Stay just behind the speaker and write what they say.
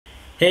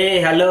Hey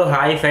hello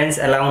hi friends,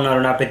 ఎలా ఉన్నారు?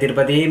 నా పేరు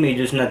తిరుపతి, మీరు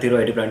చూసిన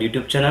Thiruitplant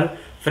యూట్యూబ్ ఛానల్.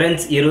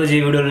 ఫ్రెండ్స్, ఈరోజు ఈ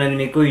వీడియోలో నేను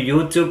మీకు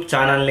యూట్యూబ్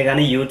ఛానల్ని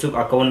కానీ యూట్యూబ్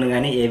అకౌంట్ని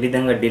కానీ ఏ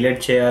విధంగా డిలీట్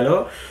చేయాలో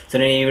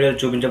నేను ఈ వీడియోలో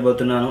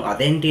చూపించబోతున్నాను.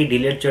 అదేంటి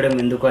డిలీట్ చేయడం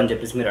ఎందుకు అని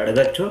చెప్పేసి మీరు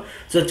అడగచ్చు.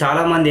 సో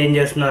చాలామంది ఏం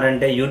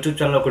చేస్తున్నారంటే యూట్యూబ్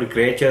ఛానల్ ఒకటి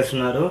క్రియేట్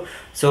చేస్తున్నారు.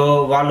 సో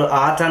వాళ్ళు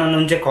ఆ ఛానల్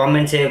నుంచే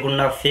కామెంట్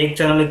చేయకుండా ఫేక్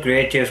ఛానల్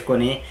క్రియేట్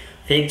చేసుకొని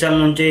ఫేక్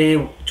ఛానల్ నుంచి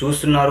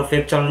చూస్తున్నారు,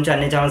 ఫేక్ ఛానల్ నుంచి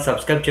అన్ని ఛానల్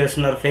సబ్స్క్రైబ్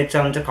చేస్తున్నారు, ఫేక్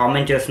ఛానల్ నుంచి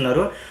కామెంట్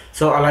చేస్తున్నారు.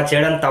 సో అలా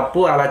చేయడం తప్పు.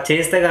 అలా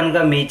చేస్తే కనుక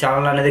మీ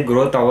ఛానల్ అనేది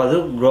గ్రోత్ అవ్వదు,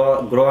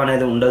 గ్రో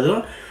అనేది ఉండదు.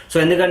 సో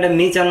ఎందుకంటే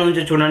మీ ఛానల్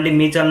నుంచి చూడండి,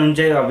 మీ ఛానల్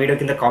నుంచే ఆ వీడియో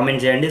కింద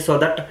కామెంట్ చేయండి. సో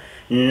దట్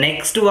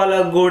నెక్స్ట్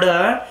వాళ్ళకు కూడా,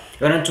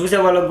 ఎవరైనా చూసే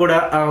వాళ్ళకు కూడా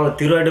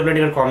Thiruitplant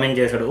ఇక్కడ కామెంట్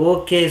చేశాడు,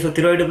 ఓకే సో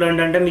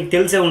Thiruitplant అంటే మీకు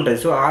తెలిసే ఉంటుంది.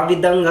 సో ఆ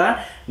విధంగా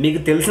మీకు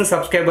తెలిసిన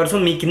సబ్స్క్రైబర్స్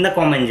మీ కింద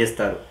కామెంట్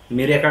చేస్తారు.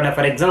 మీరు ఎక్కడైనా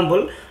ఫర్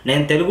ఎగ్జాంపుల్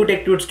నేను తెలుగు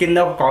టెక్ ట్యూట్స్ కింద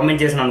ఒక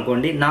కామెంట్ చేశాను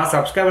అనుకోండి, నా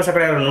సబ్స్క్రైబర్స్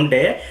అక్కడ ఎవరైనా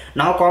ఉంటే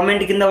నా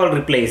కామెంట్ కింద వాళ్ళు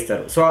రిప్లై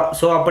ఇస్తారు.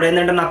 సో అప్పుడు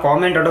ఏంటంటే నా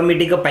కామెంట్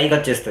ఆటోమేటిక్గా పైకి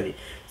వచ్చేస్తుంది.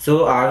 సో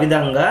ఆ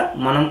విధంగా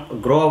మనం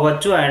గ్రో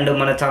అవ్వచ్చు అండ్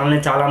మన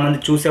ఛానల్ని చాలామంది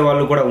చూసే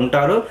వాళ్ళు కూడా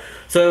ఉంటారు.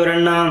 సో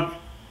ఎవరైనా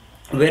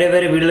వేరే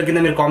వీడియోల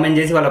కింద మీరు కామెంట్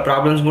చేసి వాళ్ళ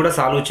ప్రాబ్లమ్స్ కూడా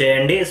సాల్వ్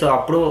చేయండి. సో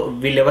అప్పుడు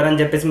వీళ్ళు ఎవరని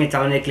చెప్పేసి మీ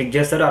ఛానల్ని క్లిక్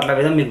చేస్తారు, అట్లా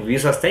విధంగా మీకు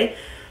వ్యూస్ వస్తాయి.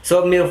 సో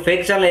మీరు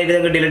ఫేక్ ఛానల్ ఏ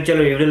విధంగా డిలీట్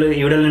చేయాలో ఈ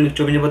వీడియోలో మీకు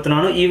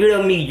చూపించబోతున్నాను. ఈ వీడియో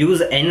మీకు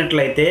యూజ్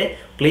అయినట్లయితే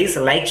ప్లీజ్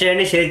లైక్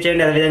చేయండి, షేర్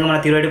చేయండి, అదేవిధంగా మన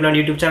Thiruitplant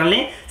యూట్యూబ్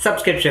ఛానల్ని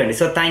సబ్స్క్రైబ్ చేయండి.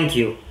 So thank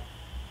you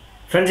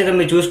friends. ఇక్కడ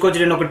మీరు చూసుకోవచ్చు,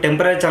 నేను ఒక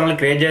టెంపరీ ఛానల్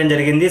క్రియేట్ చేయడం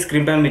జరిగింది.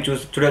 స్క్రీన్ పైన మీరు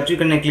చూడొచ్చు.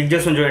 ఇక్కడ నేను క్లిక్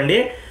చేస్తాను చూడండి,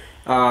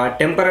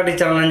 టెంపరీ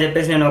ఛానల్ అని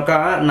చెప్పేసి నేను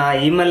నా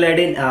ఈమెయిల్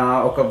ఐడి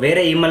ఒక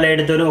వేరే ఈమెయిల్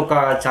ఐడితో ఒక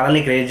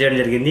ఛానల్ని క్రియేట్ చేయడం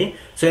జరిగింది.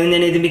 సో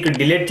నేను ఇది మీకు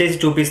డిలీట్ చేసి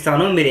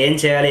చూపిస్తాను, మీరు ఏం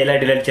చేయాలి, ఎలా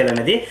డిలీట్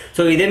చేయాలనేది.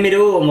 సో ఇదే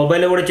మీరు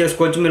మొబైల్లో కూడా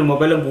చేసుకోవచ్చు. మీరు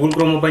మొబైల్లో గూగుల్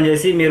క్రోమ్ ఓపెన్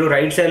చేసి మీరు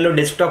రైట్ సైడ్లో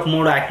డెస్క్టాప్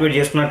మోడ్ యాక్టివేట్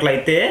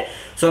చేసుకున్నట్లయితే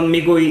సో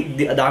మీకు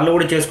దానిలో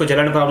కూడా చేసుకోవచ్చు,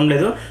 ఎలాంటి ప్రాబ్లం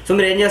లేదు. సో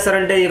మీరు ఏం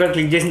చేస్తారంటే ఇక్కడ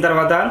క్లిక్ చేసిన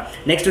తర్వాత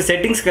నెక్స్ట్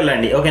సెట్టింగ్స్కి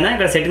వెళ్ళండి. ఓకేనా,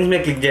 ఇక్కడ సెట్టింగ్స్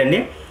మీద క్లిక్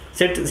చేయండి.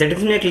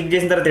 సెట్టింగ్స్ మీద క్లిక్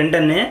చేసిన తర్వాత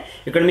వెంటనే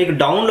ఇక్కడ మీకు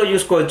డౌన్లో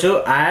చూసుకోవచ్చు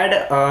యాడ్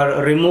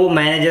రిమూవ్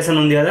మేనేజర్స్ అని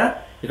ఉంది కదా,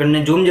 ఇక్కడ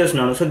నేను జూమ్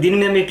చేస్తున్నాను. సో దీని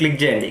మీద మీరు క్లిక్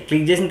చేయండి.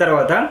 క్లిక్ చేసిన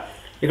తర్వాత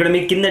ఇక్కడ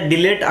మీకు కింద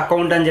డిలీట్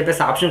అకౌంట్ అని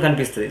చెప్పేసి ఆప్షన్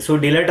కనిపిస్తుంది. సో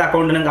డిలీట్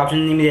అకౌంట్ అనే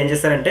ఆప్షన్ మీద ఏం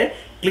చేస్తారంటే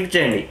క్లిక్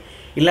చేయండి.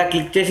 ఇలా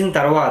క్లిక్ చేసిన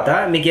తర్వాత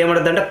మీకు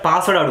ఏమవుతుంది అంటే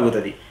పాస్వర్డ్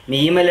అడుగుతుంది. మీ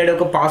ఈమెయిల్ ఐడి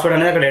ఒక పాస్వర్డ్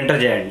అనేది అక్కడ ఎంటర్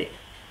చేయండి.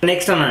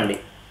 నెక్స్ట్ అనండి.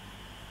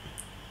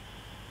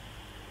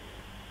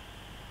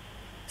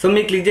 సో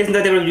మీరు క్లిక్ చేసిన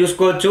తర్వాత ఇక్కడ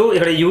చూసుకోవచ్చు,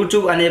 ఇక్కడ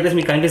యూట్యూబ్ అని చెప్పేసి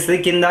మీకు కనిపిస్తుంది.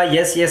 కింద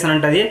ఎస్ అని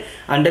ఉంటుంది,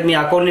 అంటే మీ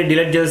అకౌంట్ని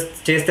డిలీట్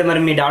చేస్తే మరి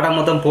మీ డేటా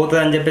మొత్తం పోతుంది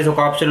అని చెప్పేసి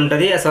ఒక ఆప్షన్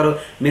ఉంటుంది. అసలు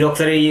మీరు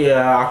ఒకసారి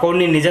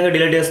అకౌంట్ని నిజంగా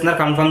డిలీట్ చేస్తున్నారు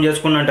కన్ఫర్మ్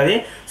చేసుకుని ఉంటుంది.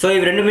 సో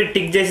ఇవి రెండు మీరు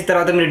టిక్ చేసిన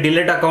తర్వాత మీరు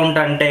డిలీట్ అకౌంట్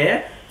అంటే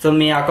సో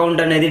మీ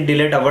అకౌంట్ అనేది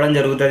డిలీట్ అవ్వడం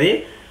జరుగుతుంది.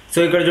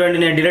 సో ఇక్కడ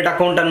చూడండి, నేను డిలీట్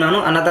అకౌంట్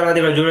అన్న తర్వాత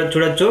ఇక్కడ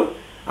చూడొచ్చు.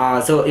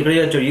 సో ఇక్కడ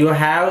చూడొచ్చు you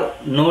have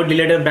no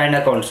deleted brand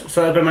accounts. So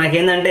ఇక్కడ మనకి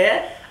ఏంటంటే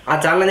ఆ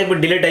ఛానల్ అనేది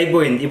ఇప్పుడు డిలీట్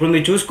అయిపోయింది. ఇప్పుడు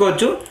మీరు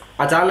చూసుకోవచ్చు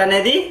ఆ ఛానల్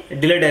అనేది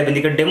డిలీట్ అయిపోయింది.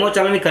 ఇక్కడ డెమో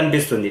ఛానల్ మీకు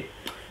కనిపిస్తుంది.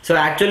 సో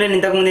యాక్చువల్లీ నేను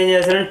ఇంతకుముందు ఏం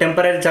చేశాను,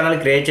 టెంపరీ ఛానల్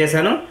క్రియేట్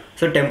చేశాను.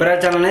 సో టెంపరీ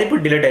ఛానల్ అనేది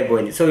ఇప్పుడు డిలీట్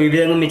అయిపోయింది. సో ఈ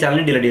విధంగా మీ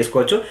ఛానల్ని డిలీట్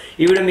చేసుకోవచ్చు.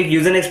 ఈ వీడియో మీకు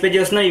యూజ్ అని ఎక్స్పెక్ట్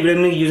చేస్తున్నాను. ఈ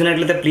వీడియో మీకు యూజ్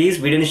అయినట్లయితే ప్లీజ్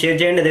వీడియోని షేర్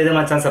చేయండి, అదేవిధంగా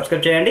మా ఛానల్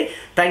సబ్స్క్రైబ్ చేయండి.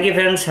 Thank you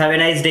friends, have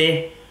a nice day.